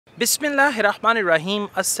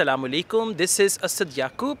Bismillahirrahmanirrahim. Assalamu alaikum. This is Asad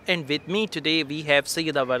Yaqub, and with me today we have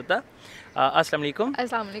Sayyida Warda. Assalamu alaikum.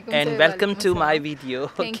 Assalamu alaikum, And sir. welcome Walaikum to my assalam. video.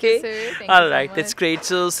 Thank you, sir. Thank you All so right, that's much. great.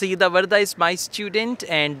 So Sayyida Warda is my student,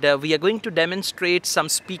 and we are going to demonstrate some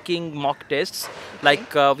speaking mock tests.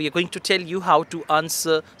 Like we are going to tell you how to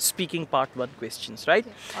answer speaking part 1 questions, right?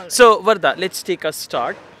 All right. So Warda, let's take a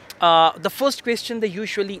start. The first question they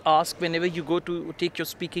usually ask whenever you go to take your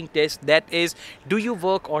speaking test, that is, do you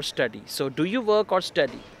work or study? So do you work or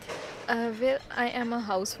study? Well, I am a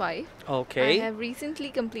housewife. Okay. I have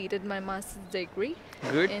recently completed my master's degree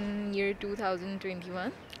Good. in year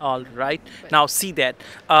 2021. All right. But- Now see that.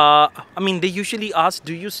 They usually ask,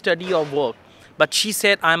 do you study or work? But she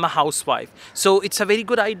said, I'm a housewife. So it's a very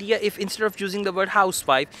good idea if instead of using the word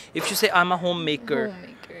housewife, if you say, I'm a homemaker.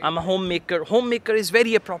 Homemaker. I'm a homemaker. Homemaker is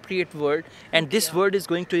very appropriate word, and this Yeah. word is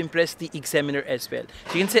going to impress the examiner as well.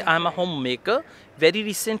 So you can say, I'm a homemaker. Very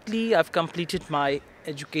recently, I've completed my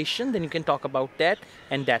education. Then you can talk about that,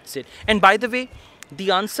 and that's it. And by the way, the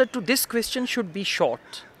answer to this question should be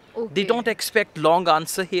short. They Okay. don't expect long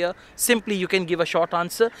answer here. Simply you can give a short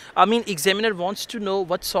answer. Examiner wants to know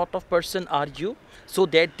what sort of person are you, so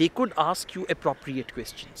that they could ask you appropriate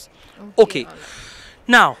questions. Okay. all right.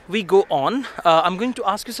 Now we go on. I'm going to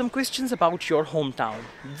ask you some questions about your hometown.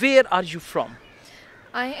 Where are you from?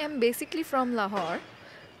 I am basically from Lahore,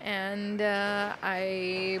 and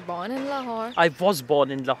I born in Lahore. I was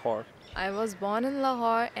born in Lahore. I was born in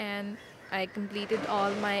Lahore, and I completed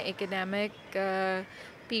all my academic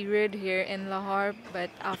period here in Lahore. But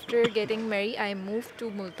after getting married, I moved to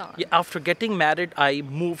Multan. Yeah, after getting married, I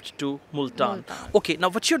moved to Multan. Multan. Okay, now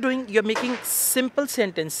what you're doing, you're making simple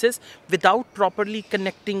sentences without properly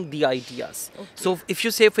connecting the ideas. So if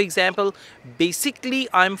you say, for example, basically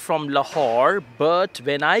I'm from Lahore, but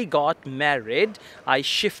when I got married, I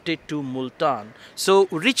shifted to Multan. So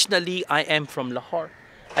originally I am from Lahore.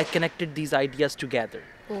 I connected these ideas together.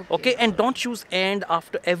 Okay, and don't use and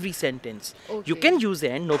after every sentence. You Okay. can use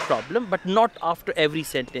and, no problem, but not after every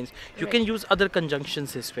sentence. You can Right. use other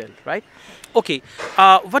conjunctions as well, right? Okay,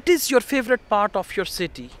 what is your favorite part of your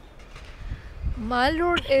city? Mall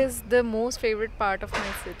Road is the most favorite part of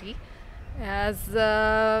my city, as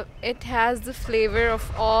it has the flavor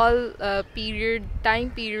of all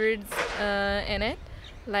time periods in it.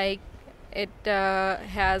 Like it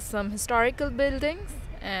has some historical buildings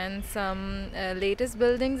and some latest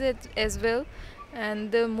buildings as well.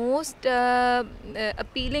 And the most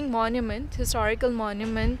appealing monument, historical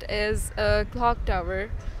monument, is a clock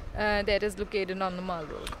tower that is located on the Mall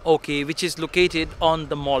Road. Okay, which is located on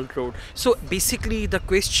the Mall Road. So basically the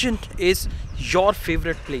question is your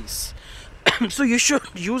favorite place. So you should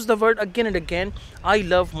use the word again and again. I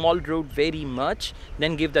love Mall Road very much.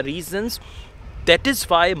 Then give the reasons. That is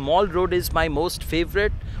why Mall Road is my most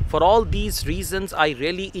favorite. For all these reasons, I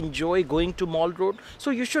really enjoy going to Mall Road. So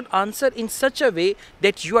you should answer in such a way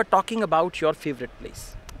that you are talking about your favorite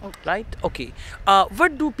place. Right? Okay.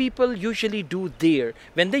 What do people usually do there?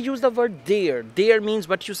 When they use the word there means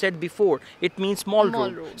what you said before. It means Mall Mall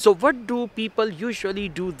Road. Road. So what do people usually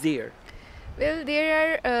do there? Well,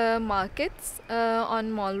 there are markets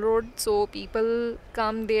on Mall Road, so people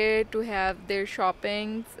come there to have their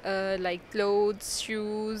shoppings, like clothes,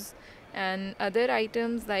 shoes, and other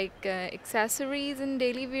items like accessories and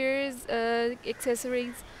daily wears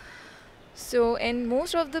accessories. So, and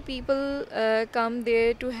most of the people come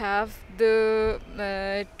there to have the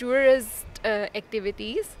tourist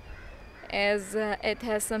activities, as it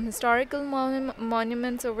has some historical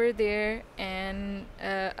monuments over there, and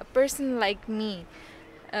a person like me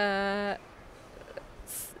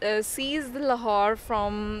sees the Lahore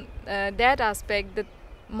from that aspect, that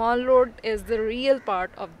Mall Road is the real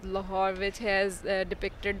part of Lahore, which has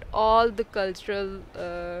depicted all the cultural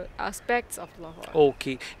aspects of Lahore.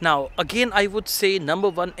 Okay. Now, again, I would say number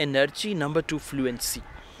 1, energy. Number 2, fluency.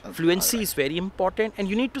 Fluency is very important, and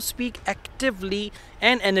you need to speak actively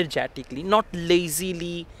and energetically, not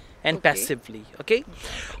lazily and Okay. passively. Okay.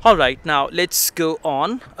 All right. Now let's go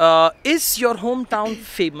on. Is your hometown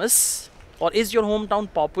famous, or is your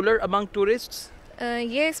hometown popular among tourists?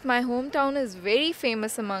 Yes, my hometown is very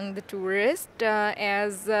famous among the tourists,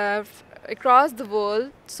 as across the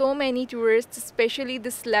world, so many tourists, especially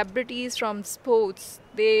the celebrities from sports,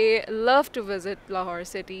 they love to visit Lahore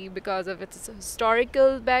city because of its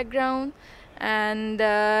historical background, and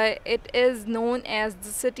it is known as the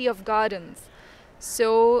city of gardens.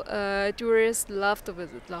 So tourists love to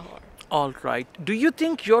visit Lahore. All right. Do you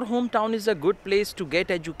think your hometown is a good place to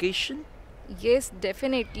get education? Yes,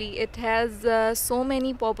 definitely. It has so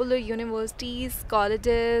many popular universities,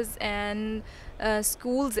 colleges, and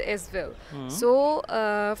schools as well. Hmm. So,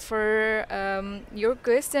 for your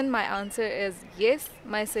question, my answer is yes,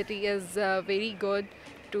 my city is very good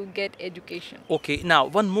to get education. Okay, now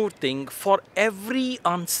one more thing. For every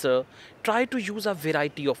answer, try to use a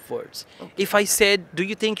variety of words. If Okay. I said, do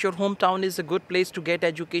you think your hometown is a good place to get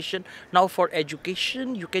education? Now, for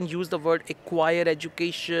education, you can use the word acquire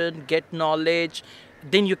education, get knowledge.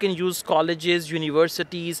 Then you can use colleges,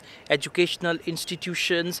 universities, educational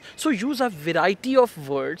institutions. So use a variety of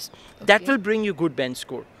words that Okay. will bring you good bench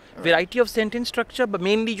score. Right. Variety of sentence structure, but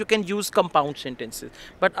mainly you can use compound sentences,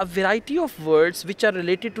 but a variety of words which are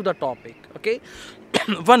related to the topic. Okay.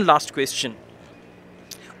 One last question: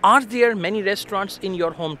 are there many restaurants in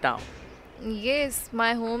your hometown? Yes,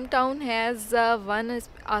 my hometown has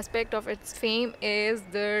aspect of its fame is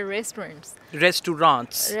the restaurants.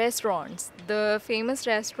 Restaurants. The famous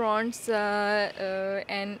restaurants,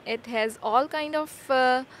 and it has all kind of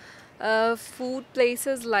food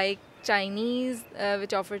places like Chinese,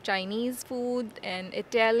 which offer Chinese food and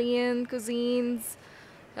Italian cuisines.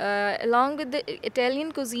 Along with the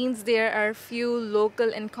Italian cuisines, there are few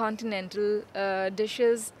local and continental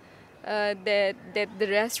dishes that the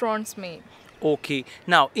restaurants make. Okay,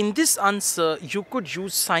 now in this answer, you could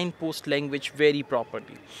use signpost language very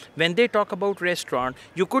properly. When they talk about restaurant,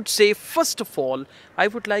 you could say, first of all, I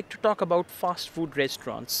would like to talk about fast food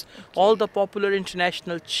restaurants. All Okay. the popular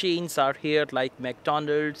international chains are here, like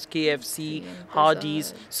McDonald's, KFC, See, and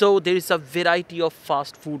Hardee's. pizza. So there is a variety of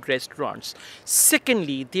fast food restaurants.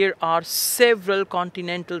 Secondly, there are several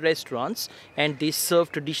continental restaurants and they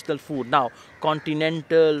serve traditional food. Now,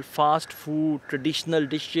 continental, fast food, traditional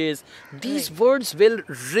dishes, these Right. words will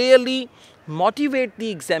really motivate the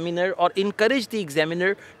examiner or encourage the examiner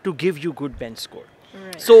to give you good bench score.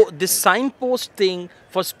 Right. So this Right. signpost thing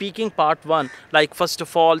for speaking part one, like first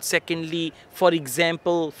of all, secondly, for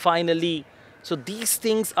example, finally. So these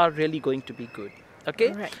things are really going to be good.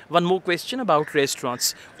 Okay. Right. One more question about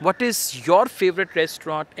restaurants. What is your favorite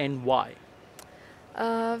restaurant and why?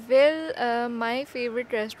 My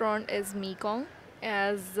favorite restaurant is Mekong,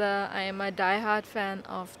 as I am a die-hard fan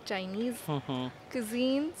of Chinese Mhm.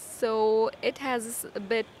 cuisine. So it has a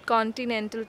bit continental